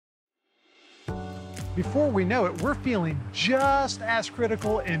before we know it, we're feeling just as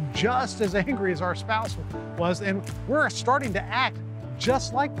critical and just as angry as our spouse was, and we're starting to act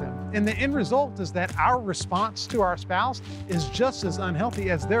just like them. And the end result is that our response to our spouse is just as unhealthy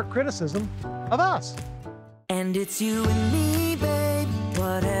as their criticism of us. And it's you and me, babe,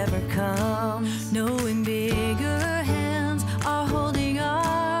 whatever comes. Knowing bigger hands are holding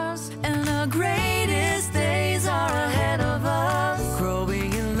ours, and the greatest days are ahead of us.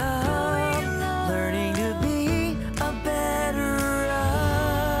 Growing in love, learning to be a better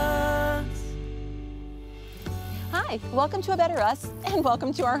us. Hi, welcome to A Better Us, and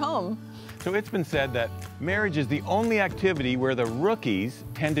welcome to our home. So it's been said that marriage is the only activity where the rookies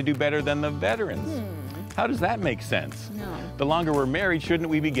tend to do better than the veterans. How does that make sense? No. The longer we're married, shouldn't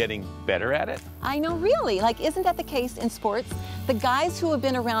we be getting better at it? I know, really. Like, isn't that the case in sports? The guys who have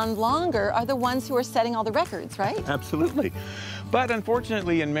been around longer are the ones who are setting all the records, right? Absolutely. But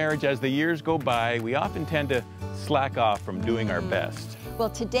unfortunately, in marriage, as the years go by, we often tend to slack off from doing our best. Well,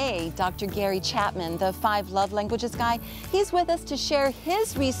 today, Dr. Gary Chapman, the 5 love languages guy, he's with us to share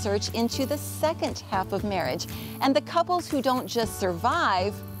his research into the second half of marriage and the couples who don't just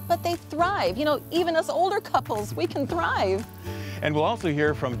survive, but they thrive. You know, even us older couples, we can thrive. And we'll also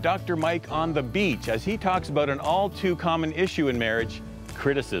hear from Dr. Mike on the beach as he talks about an all too common issue in marriage,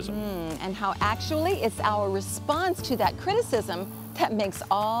 criticism. And how actually it's our response to that criticism that makes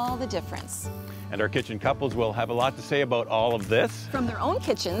all the difference. And our kitchen couples will have a lot to say about all of this. From their own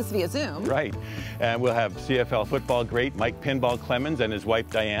kitchens via Zoom. Right. And we'll have CFL football great Mike Pinball Clemens and his wife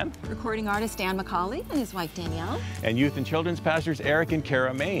Diane. Recording artist Dan McCauley and his wife Danielle. And youth and children's pastors Eric and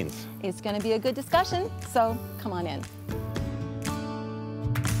Kara Maines. It's going to be a good discussion, so come on in.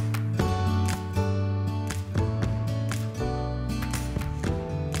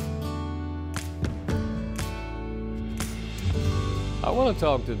 I want to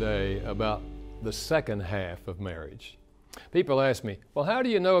talk today about the second half of marriage. People ask me, well, how do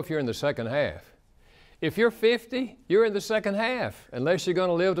you know if you're in the second half? If you're 50, you're in the second half, unless you're going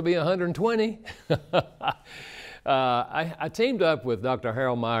to live to be 120. I teamed up with Dr.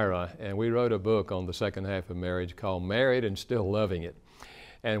 Harold Myra, and we wrote a book on the second half of marriage called Married and Still Loving It.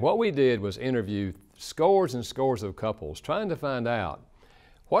 And what we did was interview scores and scores of couples, trying to find out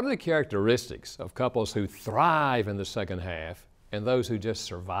what are the characteristics of couples who thrive in the second half and those who just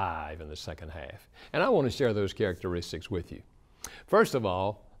survive in the second half. And I want to share those characteristics with you. First of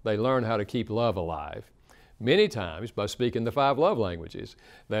all, they learn how to keep love alive, many times by speaking the 5 love languages.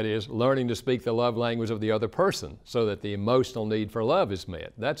 That is, learning to speak the love language of the other person so that the emotional need for love is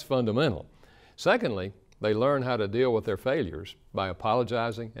met. That's fundamental. Secondly, they learn how to deal with their failures by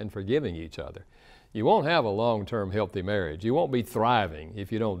apologizing and forgiving each other. You won't have a long-term healthy marriage. You won't be thriving if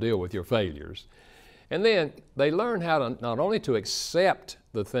you don't deal with your failures. And then they learn how to not only to accept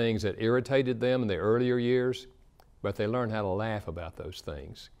the things that irritated them in the earlier years, but they learn how to laugh about those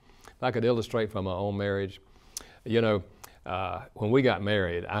things. If I could illustrate from my own marriage, you know, when we got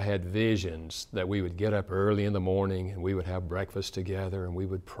married, I had visions that we would get up early in the morning and we would have breakfast together and we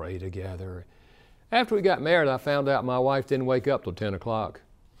would pray together. After we got married, I found out my wife didn't wake up till 10 o'clock.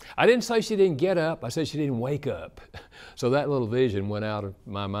 I didn't say she didn't get up, I said she didn't wake up. So that little vision went out of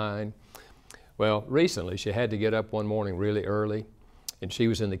my mind. Well, recently she had to get up one morning really early, and she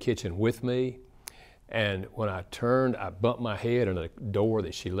was in the kitchen with me. And when I turned, I bumped my head on a door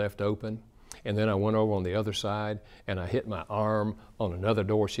that she left open. And then I went over on the other side and I hit my arm on another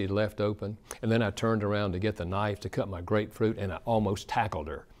door she'd left open. And then I turned around to get the knife to cut my grapefruit, and I almost tackled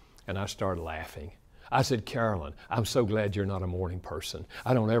her. And I started laughing. I said, Carolyn, I'm so glad you're not a morning person.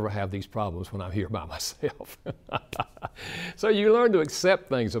 I don't ever have these problems when I'm here by myself. So you learn to accept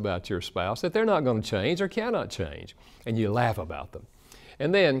things about your spouse that they're not going to change or cannot change, and you laugh about them.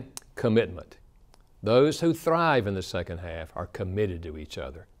 And then commitment. Those who thrive in the second half are committed to each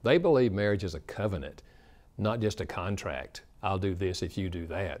other. They believe marriage is a covenant, not just a contract. I'll do this if you do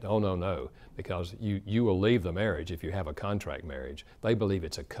that. Oh, no, no, because you will leave the marriage if you have a contract marriage. They believe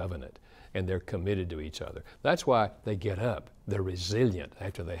it's a covenant, and they're committed to each other. That's why they get up. They're resilient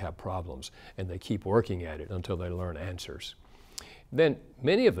after they have problems, and they keep working at it until they learn answers. Then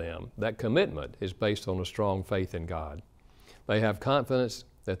many of them, that commitment is based on a strong faith in God. They have confidence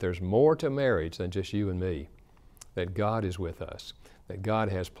that there's more to marriage than just you and me, that God is with us, that God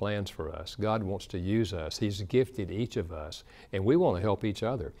has plans for us. God wants to use us. He's gifted each of us, and we want to help each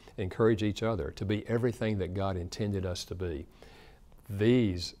other, encourage each other to be everything that God intended us to be.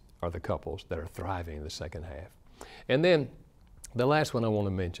 These are the couples that are thriving in the second half. And then the last one I want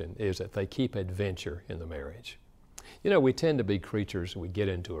to mention is that they keep adventure in the marriage. You know, we tend to be creatures, we get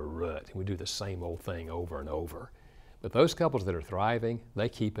into a rut, and we do the same old thing over and over. But those couples that are thriving, they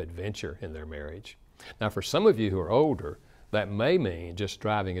keep adventure in their marriage. Now, for some of you who are older, that may mean just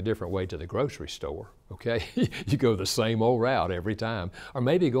driving a different way to the grocery store, okay? You go the same old route every time, or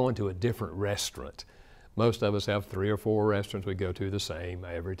maybe going to a different restaurant. Most of us have 3 or 4 restaurants we go to the same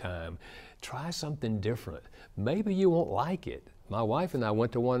every time. Try something different. Maybe you won't like it. My wife and I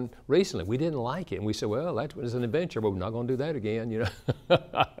went to one recently. We didn't like it, and we said, well, that was an adventure, but we're not going to do that again, you know.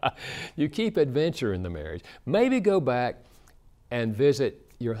 You keep adventure in the marriage. Maybe go back and visit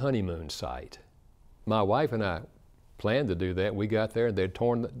your honeymoon site. My wife and I planned to do that. We got there, and they'd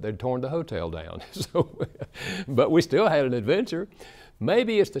torn the hotel down. But we still had an adventure.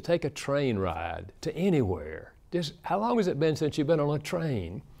 Maybe it's to take a train ride to anywhere. Just, how long has it been since you've been on a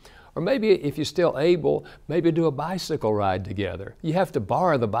train? Or maybe if you're still able, maybe do a bicycle ride together. You have to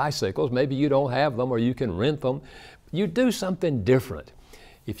borrow the bicycles. Maybe you don't have them or you can rent them. You do something different.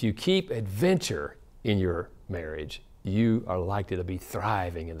 If you keep adventure in your marriage, you are likely to be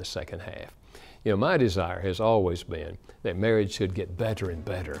thriving in the second half. You know, my desire has always been that marriage should get better and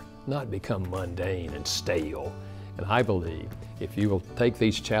better, not become mundane and stale. And I believe if you will take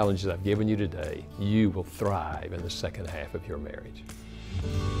these challenges I've given you today, you will thrive in the second half of your marriage.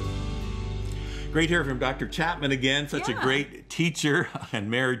 Great hearing from Dr. Chapman again, such a great teacher on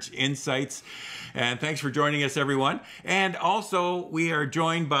marriage insights. And thanks for joining us, everyone. And also, we are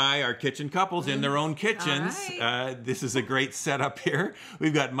joined by our kitchen couples in their own kitchens. This is a great setup here.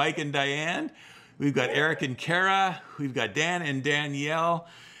 We've got Mike and Diane. We've got Eric and Kara. We've got Dan and Danielle.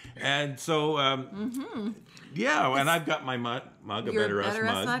 And so, yeah, and I've got my mug, a Better Us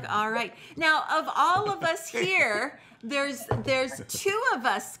mug. All right. Now, of all of us here, there's 2 of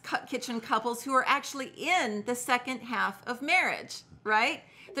us kitchen couples who are actually in the second half of marriage, right?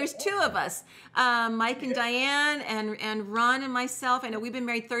 There's 2 of us, Mike and Diane, and Ron and myself. I know we've been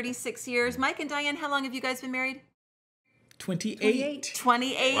married 36 years. Mike and Diane, how long have you guys been married? 28.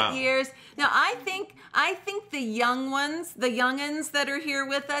 28 Wow. years. Now, I think the youngins that are here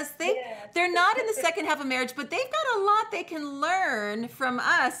with us, they're not in the second half of marriage, but they've got a lot they can learn from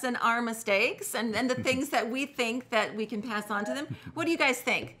us and our mistakes and the things that we think that we can pass on to them. What do you guys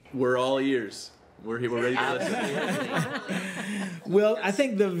think? We're all ears. We're here. We're ready to listen. Well, I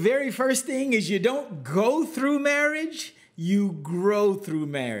think the very first thing is you don't go through marriage, you grow through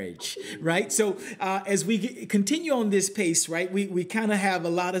marriage, right? So as we continue on this pace, right, we kind of have a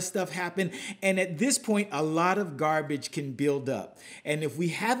lot of stuff happen. And at this point, a lot of garbage can build up. And if we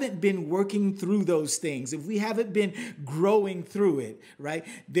haven't been working through those things, if we haven't been growing through it, right,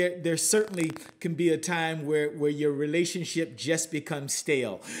 there certainly can be a time where your relationship just becomes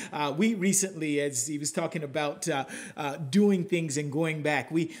stale. We recently, as he was talking about doing things and going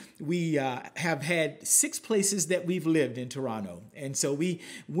back, we have had 6 places that we've lived in Toronto. And so we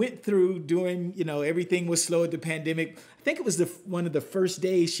went through during, everything was slow at the pandemic. I think it was one of the first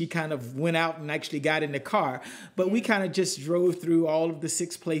days she kind of went out and actually got in the car. But we kind of just drove through all of the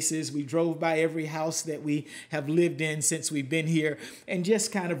 6 places. We drove by every house that we have lived in since we've been here and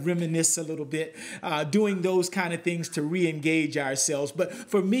just kind of reminisce a little bit, doing those kind of things to re-engage ourselves. But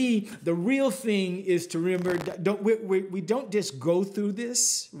for me, the real thing is to remember, we don't just go through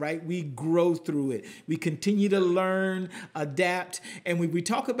this, right? We grow through it. We continue to learn, adapt. And when we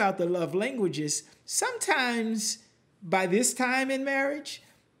talk about the love languages, sometimes by this time in marriage,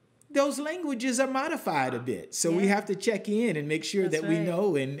 those languages are modified a bit. So we have to check in and make sure that we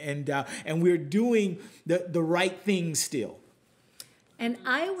know and we're doing the right things still. And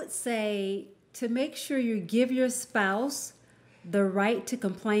I would say to make sure you give your spouse the right to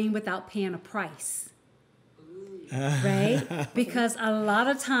complain without paying a price. Right? Because a lot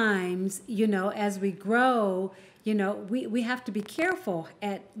of times, as we grow, we have to be careful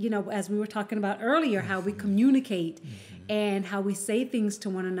as we were talking about earlier, how we communicate and how we say things to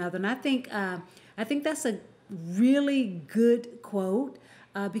one another. And I think that's a really good quote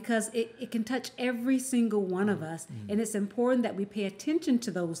because it can touch every single one of us. And it's important that we pay attention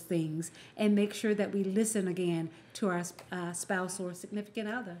to those things and make sure that we listen again to our spouse or significant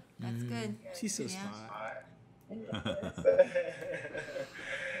other. That's good. She's so smart.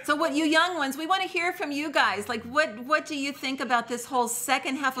 So what you young ones, we want to hear from you guys. Like, what do you think about this whole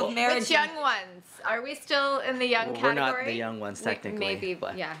second half of marriage? Which young ones? Are we still in the young category? We're not the young ones, technically. Maybe,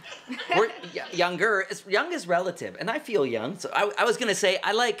 yeah. We're younger. Young is relative, and I feel young. So I was going to say,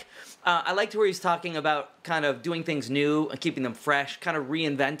 I liked where he's talking about kind of doing things new and keeping them fresh, kind of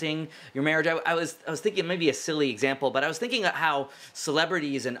reinventing your marriage. I was thinking maybe a silly example, but I was thinking of how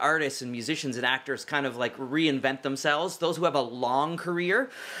celebrities and artists and musicians and actors kind of like reinvent themselves, those who have a long career.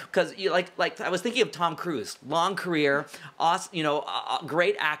 Because like I was thinking of Tom Cruise, long career, awesome,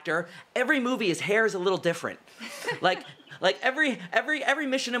 great actor. Every movie, his hair is a little different. Like every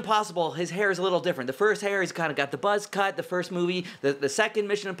Mission Impossible, his hair is a little different. The first hair, he's kind of got the buzz cut. The first movie, the second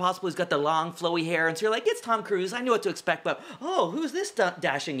Mission Impossible, he's got the long, flowy hair. And so you're like, it's Tom Cruise. I knew what to expect, but oh, who's this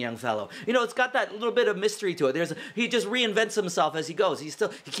dashing young fellow? You know, it's got that little bit of mystery to it. He just reinvents himself as he goes. He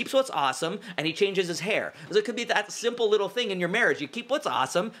keeps what's awesome, and he changes his hair. So it could be that simple little thing in your marriage. You keep what's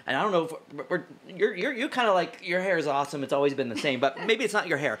awesome, and I don't know if you're kind of like, your hair is awesome. It's always been the same, but maybe it's not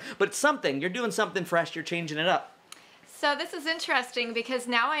your hair, but it's something. You're doing something fresh. You're changing it up. So this is interesting because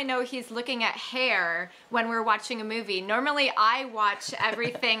now I know he's looking at hair when we're watching a movie. Normally I watch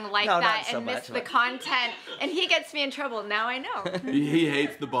everything like that and miss the content, and he gets me in trouble. Now I know. He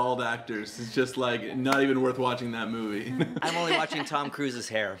hates the bald actors. It's just like not even worth watching that movie. I'm only watching Tom Cruise's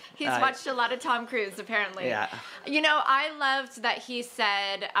hair. He's watched a lot of Tom Cruise, apparently. Yeah. You know, I loved that he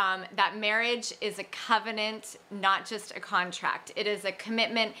said that marriage is a covenant, not just a contract. It is a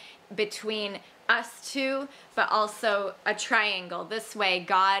commitment between us two, but also a triangle. This way,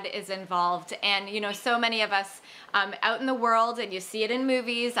 God is involved. And, you know, so many of us out in the world, and you see it in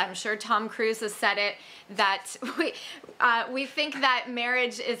movies, I'm sure Tom Cruise has said it, that we think that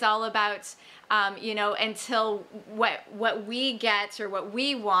marriage is all about, you know, until what we get or what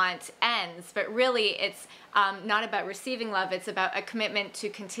we want ends. But really, it's not about receiving love. It's about a commitment to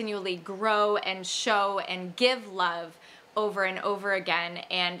continually grow and show and give love over and over again.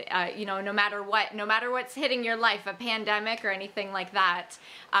 And you know, no matter what's hitting your life, a pandemic or anything like that,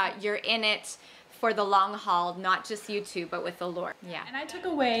 you're in it for the long haul, not just you two, but with the Lord. Yeah. And I took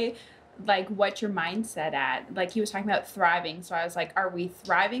away like what your mindset at. Like he was talking about thriving, so I was like, are we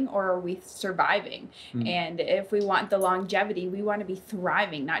thriving or are we surviving? And if we want the longevity, we want to be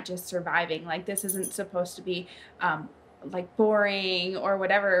thriving, not just surviving. Like this isn't supposed to be like boring or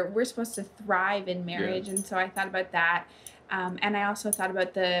whatever. We're supposed to thrive in marriage. And so I thought about that. And I also thought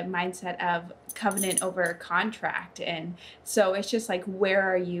about the mindset of covenant over contract. And so it's just like, where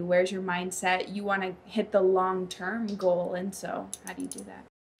are you? Where's your mindset? You want to hit the long-term goal. And so how do you do that?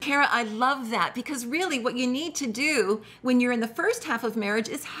 Kara, I love that, because really what you need to do when you're in the first half of marriage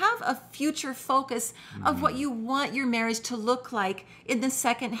is have a future focus of what you want your marriage to look like in the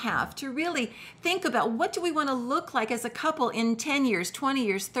second half, to really think about what do we want to look like as a couple in 10 years, 20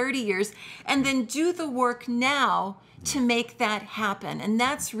 years, 30 years, and then do the work now to make that happen. And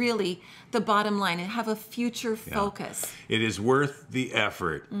that's really the bottom line, and have a future focus. It is worth the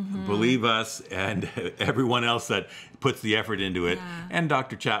effort. Believe us and everyone else that puts the effort into it. And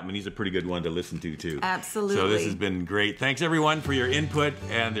Dr. Chapman, he's a pretty good one to listen to too. Absolutely. So this has been great. Thanks everyone for your input,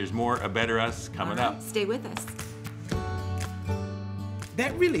 and there's more A Better Us coming up. Stay with us.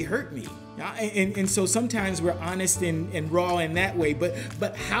 That really hurt me. And so sometimes we're honest and raw in that way,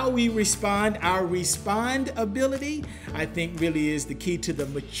 but how we respond, our respond ability, I think really is the key to the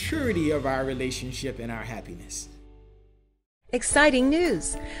maturity of our relationship and our happiness. Exciting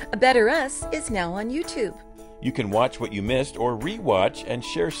news! A Better Us is now on YouTube. You can watch what you missed or re-watch and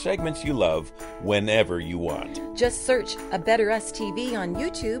share segments you love whenever you want. Just search A Better Us TV on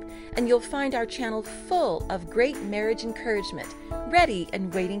YouTube and you'll find our channel full of great marriage encouragement, ready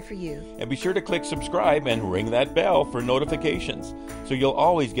and waiting for you. And be sure to click subscribe and ring that bell for notifications so you'll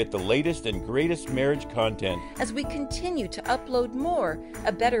always get the latest and greatest marriage content as we continue to upload more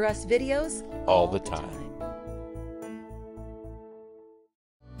A Better Us videos all the time.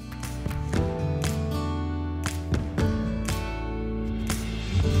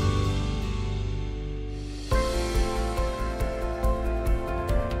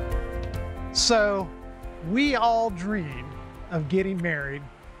 So we all dream of getting married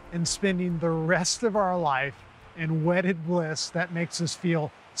and spending the rest of our life in wedded bliss that makes us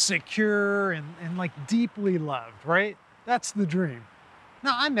feel secure and like deeply loved, right? That's the dream.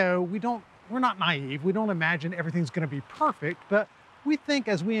 Now I know we're not naive. We don't imagine everything's going to be perfect, but we think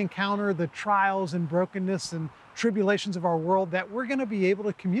as we encounter the trials and brokenness and tribulations of our world that we're going to be able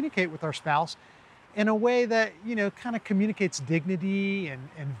to communicate with our spouse in a way that, you know, kind of communicates dignity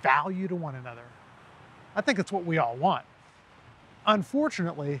and value to one another. I think that's what we all want.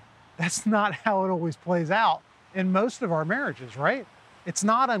 Unfortunately, that's not how it always plays out in most of our marriages, right? It's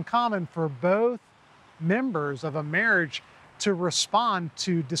not uncommon for both members of a marriage to respond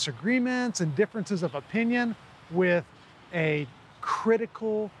to disagreements and differences of opinion with a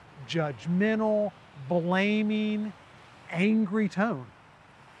critical, judgmental, blaming, angry tone.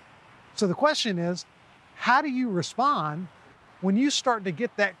 So the question is, how do you respond when you start to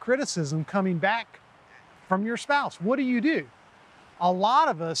get that criticism coming back from your spouse? What do you do? A lot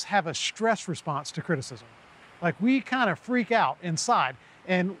of us have a stress response to criticism. Like we kind of freak out inside.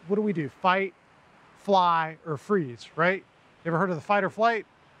 And what do? Fight, fly, or freeze, right? You ever heard of the fight or flight?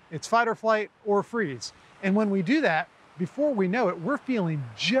 It's fight or flight or freeze. And when we do that, before we know it, we're feeling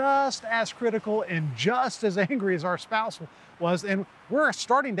just as critical and just as angry as our spouse was, and we're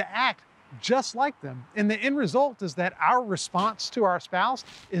starting to act just like them. And the end result is that our response to our spouse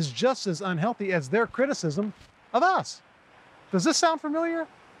is just as unhealthy as their criticism of us. Does this sound familiar?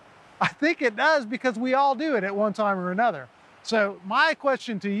 I think it does, because we all do it at one time or another. So my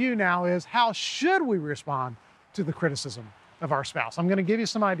question to you now is, how should we respond to the criticism of our spouse? I'm going to give you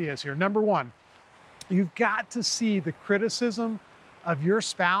some ideas here. Number one, you've got to see the criticism of your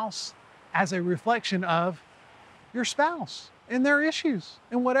spouse as a reflection of your spouse and their issues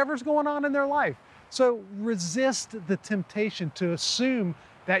and whatever's going on in their life. So resist the temptation to assume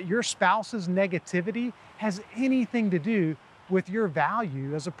that your spouse's negativity has anything to do with your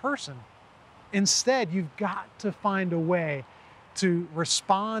value as a person. Instead, you've got to find a way to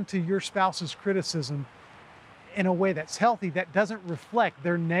respond to your spouse's criticism in a way that's healthy, that doesn't reflect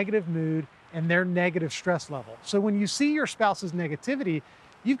their negative mood and their negative stress level. So when you see your spouse's negativity,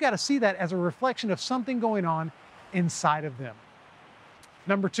 you've got to see that as a reflection of something going on inside of them.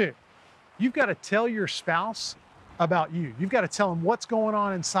 Number two, you've got to tell your spouse about you. You've got to tell them what's going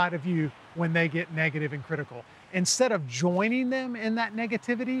on inside of you when they get negative and critical. Instead of joining them in that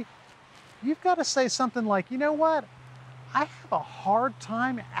negativity, you've got to say something like, you know what? I have a hard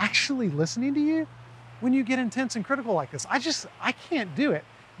time actually listening to you when you get intense and critical like this. I can't do it.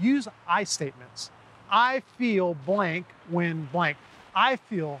 Use I statements. I feel blank when blank. I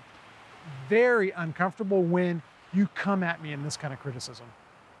feel very uncomfortable when you come at me in this kind of criticism.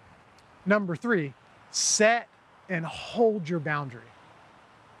 Number three, set and hold your boundary.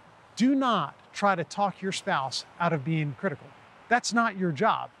 Do not try to talk your spouse out of being critical. That's not your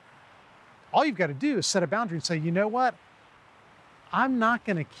job. All you've got to do is set a boundary and say, you know what? I'm not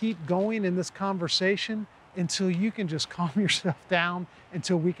going to keep going in this conversation until you can just calm yourself down,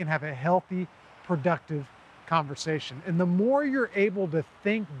 until we can have a healthy, productive conversation. And the more you're able to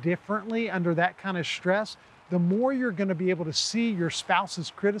think differently under that kind of stress, the more you're going to be able to see your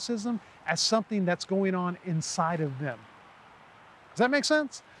spouse's criticism as something that's going on inside of them. Does that make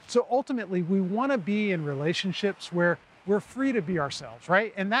sense? So ultimately, we want to be in relationships where we're free to be ourselves,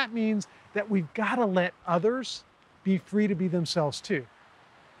 right? And that means that we've got to let others be free to be themselves too.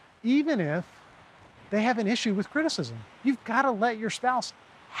 Even if they have an issue with criticism, you've got to let your spouse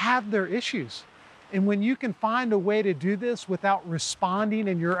have their issues. And when you can find a way to do this without responding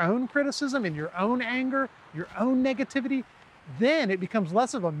in your own criticism, in your own anger, your own negativity, then it becomes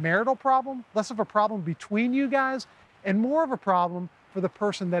less of a marital problem, less of a problem between you guys, and more of a problem for the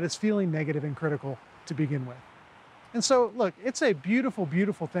person that is feeling negative and critical to begin with. And so, look, it's a beautiful,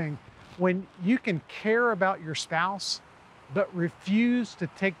 beautiful thing when you can care about your spouse, but refuse to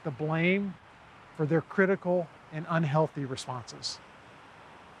take the blame for their critical and unhealthy responses.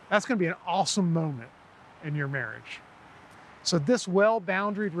 That's going to be an awesome moment in your marriage. So this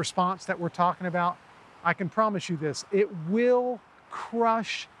well-boundaried response that we're talking about, I can promise you this, it will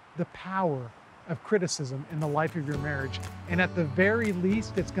crush the power of criticism in the life of your marriage. And at the very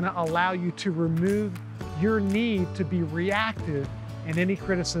least, it's going to allow you to remove your need to be reactive in any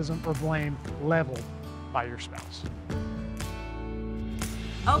criticism or blame leveled by your spouse.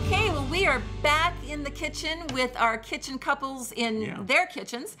 Okay, well, we are back in the kitchen with our kitchen couples in their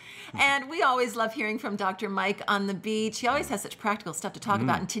kitchens. And we always love hearing from Dr. Mike on the beach. He always has such practical stuff to talk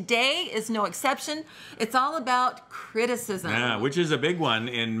about. And today is no exception. It's all about criticism. Yeah, which is a big one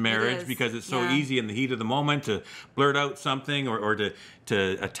in marriage because it's so easy in the heat of the moment to blurt out something or to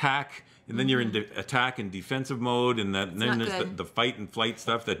attack. And then you're in attack and defensive mode, and then there's the fight and flight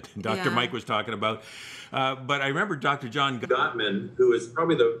stuff that Dr. Mike was talking about. But I remember Dr. John Gottman, who is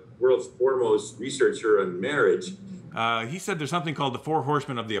probably the world's foremost researcher on marriage. He said there's something called the 4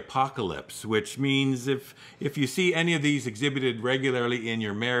 horsemen of the apocalypse, which means if you see any of these exhibited regularly in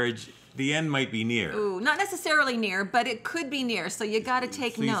your marriage, the end might be near. Ooh, not necessarily near, but it could be near, so you got to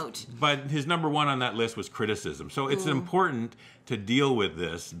take note. But his number one on that list was criticism. So it's important to deal with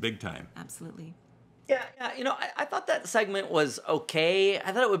this big time. Absolutely. Yeah, you know, I thought that segment was okay.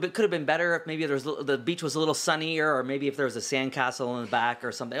 I thought it could have been better if maybe the beach was a little sunnier, or maybe if there was a sandcastle in the back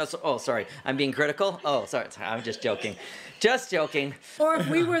or something. Oh, sorry, I'm being critical. Oh, sorry, I'm just joking. Just joking. Or if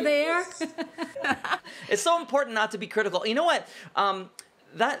we were there. It's so important not to be critical. You know what?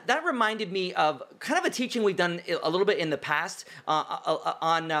 That reminded me of kind of a teaching we've done a little bit in the past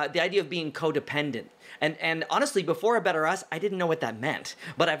on the idea of being codependent. And honestly, before A Better Us, I didn't know what that meant.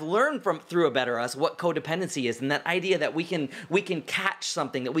 But I've learned through A Better Us what codependency is, and that idea that we can catch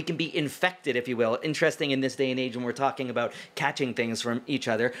something, that we can be infected, if you will. Interesting in this day and age when we're talking about catching things from each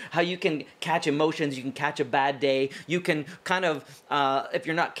other, how you can catch emotions, you can catch a bad day, you can kind of, if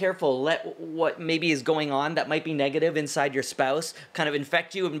you're not careful, let what maybe is going on that might be negative inside your spouse kind of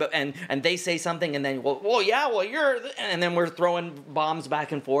infect you, and they say something, and then, and then we're throwing bombs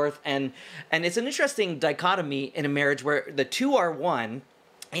back and forth, and it's an interesting dichotomy in a marriage where the two are one,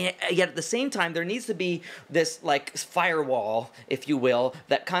 and yet at the same time, there needs to be this like firewall, if you will,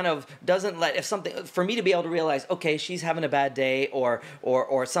 that kind of doesn't let, if something, for me to be able to realize, okay, she's having a bad day or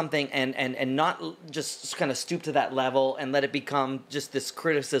something, and not just kind of stoop to that level and let it become just this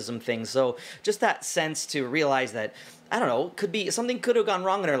criticism thing. So just that sense to realize that, I don't know, could be something could have gone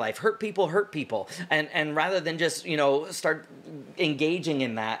wrong in her life. Hurt people. And rather than just, start engaging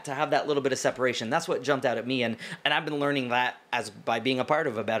in that, to have that little bit of separation. That's what jumped out at me. And I've been learning that by being a part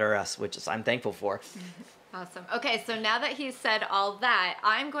of A Better Us, which I'm thankful for. Awesome. Okay, so now that he's said all that,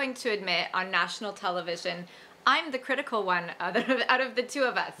 I'm going to admit on national television, I'm the critical one out of the two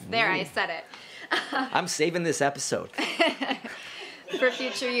of us. There, I said it. I'm saving this episode. For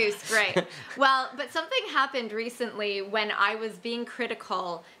future use, great. Well, but something happened recently when I was being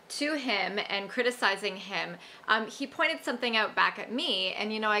critical to him and criticizing him. He pointed something out back at me,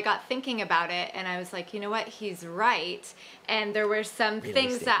 and I got thinking about it, and I was like, you know what, he's right. And there were some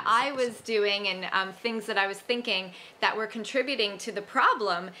things that I was doing and things that I was thinking that were contributing to the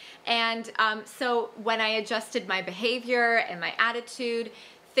problem. And so when I adjusted my behavior and my attitude,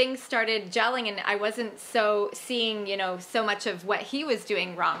 things started gelling, and I wasn't seeing, so much of what he was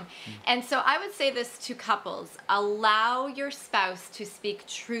doing wrong. And so I would say this to couples: allow your spouse to speak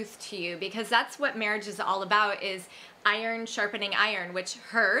truth to you, because that's what marriage is all about, is iron sharpening iron, which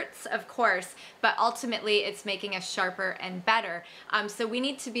hurts, of course, but ultimately it's making us sharper and better. So we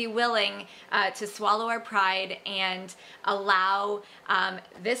need to be willing to swallow our pride and allow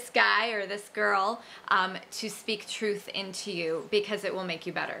this guy or this girl to speak truth into you, because it will make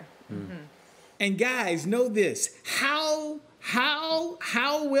you better. And guys, know this: how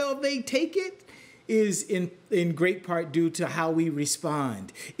well they take it is in great part due to how we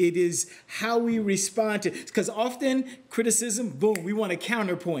respond. It is how we respond to, because often criticism, boom, we want to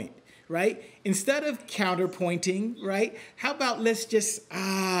counterpoint, right? Instead of counterpointing, right? How about let's just,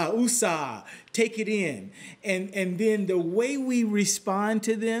 take it in. And then the way we respond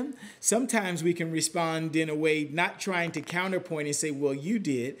to them, sometimes we can respond in a way not trying to counterpoint and say, well, you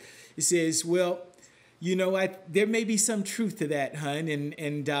did. It says, well, there may be some truth to that, hun,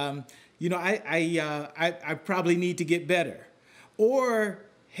 and I probably need to get better. Or,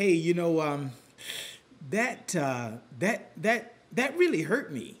 hey, that really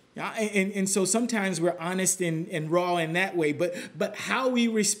hurt me. And so sometimes we're honest and raw in that way. But how we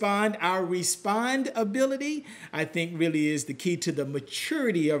respond, our respond ability, I think really is the key to the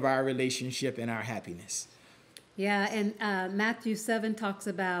maturity of our relationship and our happiness. Yeah, and Matthew 7 talks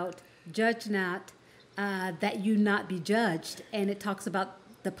about judge not, that you not be judged. And it talks about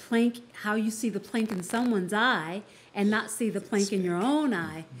the plank, how you see the plank in someone's eye and not see the plank in your own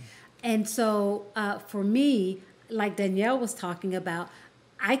eye. And so for me, like Danielle was talking about,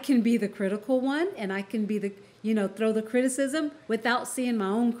 I can be the critical one, and I can be the, throw the criticism without seeing my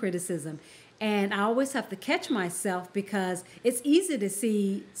own criticism. And I always have to catch myself, because it's easy to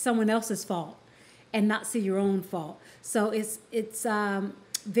see someone else's fault and not see your own fault. So it's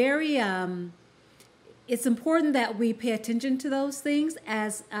important that we pay attention to those things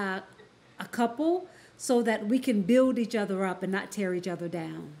as a couple, so that we can build each other up and not tear each other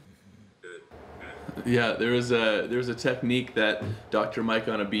down. Yeah, there was a technique that Dr. Mike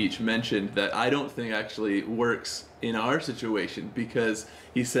on a Beach mentioned that I don't think actually works in our situation, because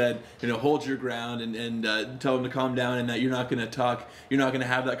he said, hold your ground and tell them to calm down, and that you're not going to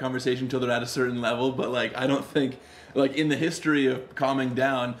have that conversation until they're at a certain level. But I don't think, in the history of calming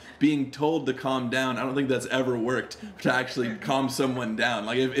down, being told to calm down, I don't think that's ever worked to actually calm someone down.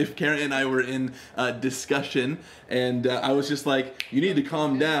 If Karen and I were in a discussion and I was just like, you need to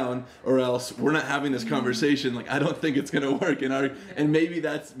calm down or else we're not having this conversation, I don't think it's going to work. And maybe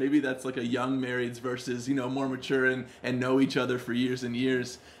that's like a young marrieds versus, more mature and know each other for years and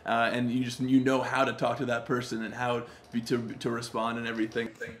years. And you know how to talk to that person and how to respond and everything.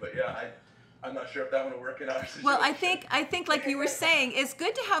 But yeah, I'm not sure if that would work in our situation. Well, I think like you were saying, it's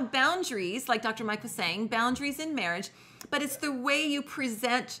good to have boundaries, like Dr. Mike was saying, boundaries in marriage. But it's the way you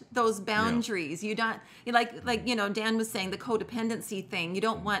present those boundaries. You don't, like you know, Dan was saying, the codependency thing. You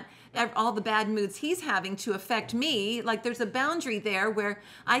don't want all the bad moods he's having to affect me. Like, there's a boundary there where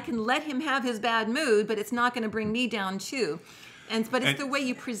I can let him have his bad mood, but it's not going to bring me down too. But it's the way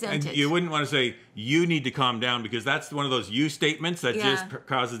you present it. You wouldn't want to say, you need to calm down, because that's one of those you statements that just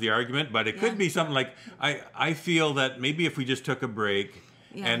causes the argument. But it could be something like, I feel that maybe if we just took a break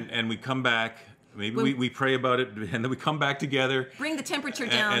and we come back, maybe we pray about it, and then we come back together. Bring the temperature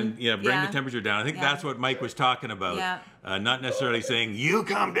down. Bring the temperature down. I think that's what Mike was talking about. Yeah. Not necessarily saying, you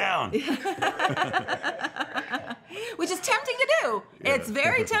calm down. Which is tempting to do. Yeah. It's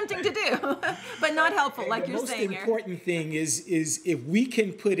very tempting to do, but not helpful, like you're saying here. The most important thing is if we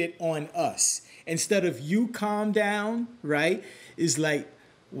can put it on us, instead of you calm down, right? Is like,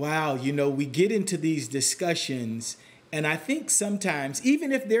 wow, you know, we get into these discussions, and I think sometimes,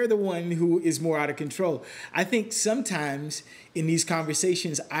 even if they're the one who is more out of control, I think sometimes in these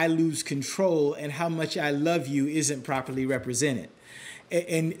conversations, I lose control, and how much I love you isn't properly represented.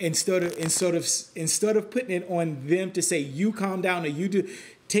 And instead of putting it on them to say, you calm down, or you do,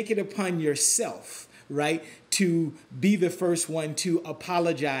 take it upon yourself, right? To be the first one to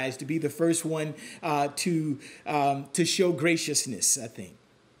apologize, to be the first one to show graciousness, I think.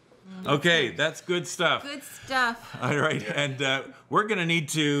 Okay, that's good stuff. Good stuff. All right, and we're going to need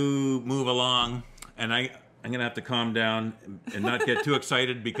to move along, and I'm going to have to calm down and not get too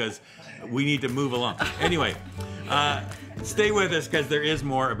excited, because we need to move along. Anyway, stay with us, because there is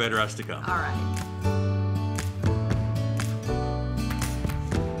more A Better Us to come. All right.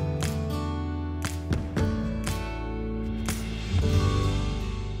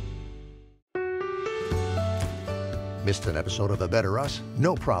 Missed an episode of A Better Us?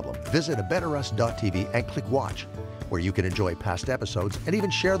 No problem. Visit abetterus.tv and click Watch, where you can enjoy past episodes and even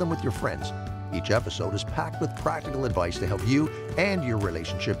share them with your friends. Each episode is packed with practical advice to help you and your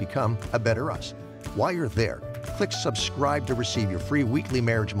relationship become a better us. While you're there, click subscribe to receive your free weekly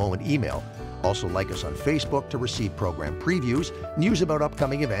Marriage Moment email. Also like us on Facebook to receive program previews, news about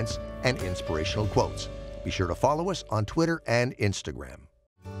upcoming events, and inspirational quotes. Be sure to follow us on Twitter and Instagram.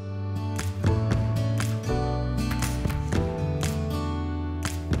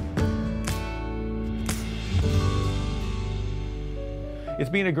 It's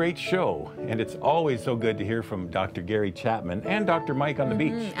been a great show, and it's always so good to hear from Dr. Gary Chapman and Dr. Mike on the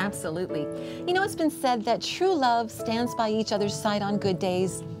beach. Absolutely. You know, it's been said that true love stands by each other's side on good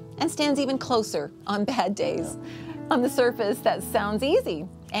days and stands even closer on bad days. On the surface, that sounds easy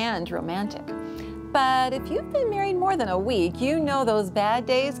and romantic. But if you've been married more than a week, you know those bad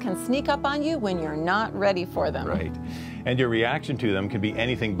days can sneak up on you when you're not ready for them. Right. And your reaction to them can be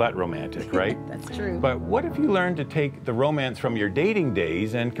anything but romantic, right? That's true. But what if you learn to take the romance from your dating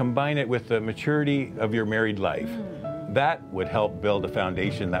days and combine it with the maturity of your married life? That would help build a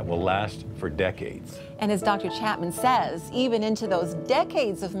foundation that will last for decades. And as Dr. Chapman says, even into those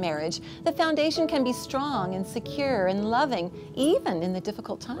decades of marriage, the foundation can be strong and secure and loving, even in the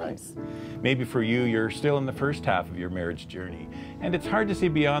difficult times. Right. Maybe for you, you're still in the first half of your marriage journey, and it's hard to see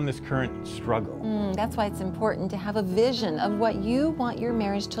beyond this current struggle. That's why it's important to have a vision of what you want your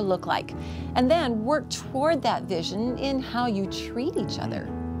marriage to look like, and then work toward that vision in how you treat each other.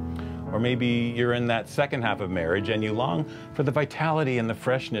 Or maybe you're in that second half of marriage and you long for the vitality and the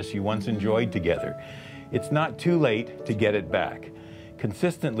freshness you once enjoyed together. It's not too late to get it back.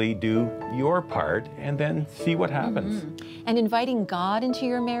 Consistently do your part and then see what happens. And inviting God into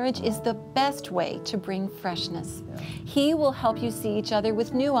your marriage is the best way to bring freshness. He will help you see each other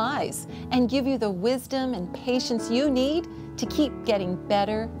with new eyes and give you the wisdom and patience you need to keep getting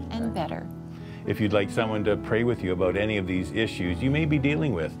better and better. If you'd like someone to pray with you about any of these issues you may be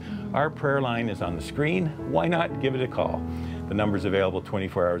dealing with, our prayer line is on the screen. Why not give it a call? The number's available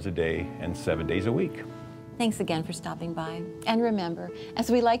 24 hours a day and 7 days a week. Thanks again for stopping by. And remember,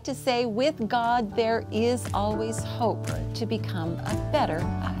 as we like to say, with God, there is always hope to become a better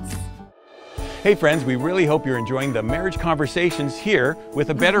us. Hey friends, we really hope you're enjoying the marriage conversations here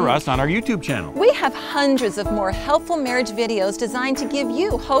with A Better Us on our YouTube channel. We have hundreds of more helpful marriage videos designed to give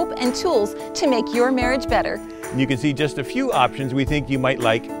you hope and tools to make your marriage better. You can see just a few options we think you might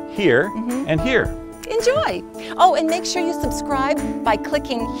like here and here. Enjoy! Oh, and make sure you subscribe by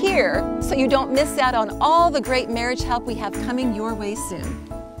clicking here so you don't miss out on all the great marriage help we have coming your way soon.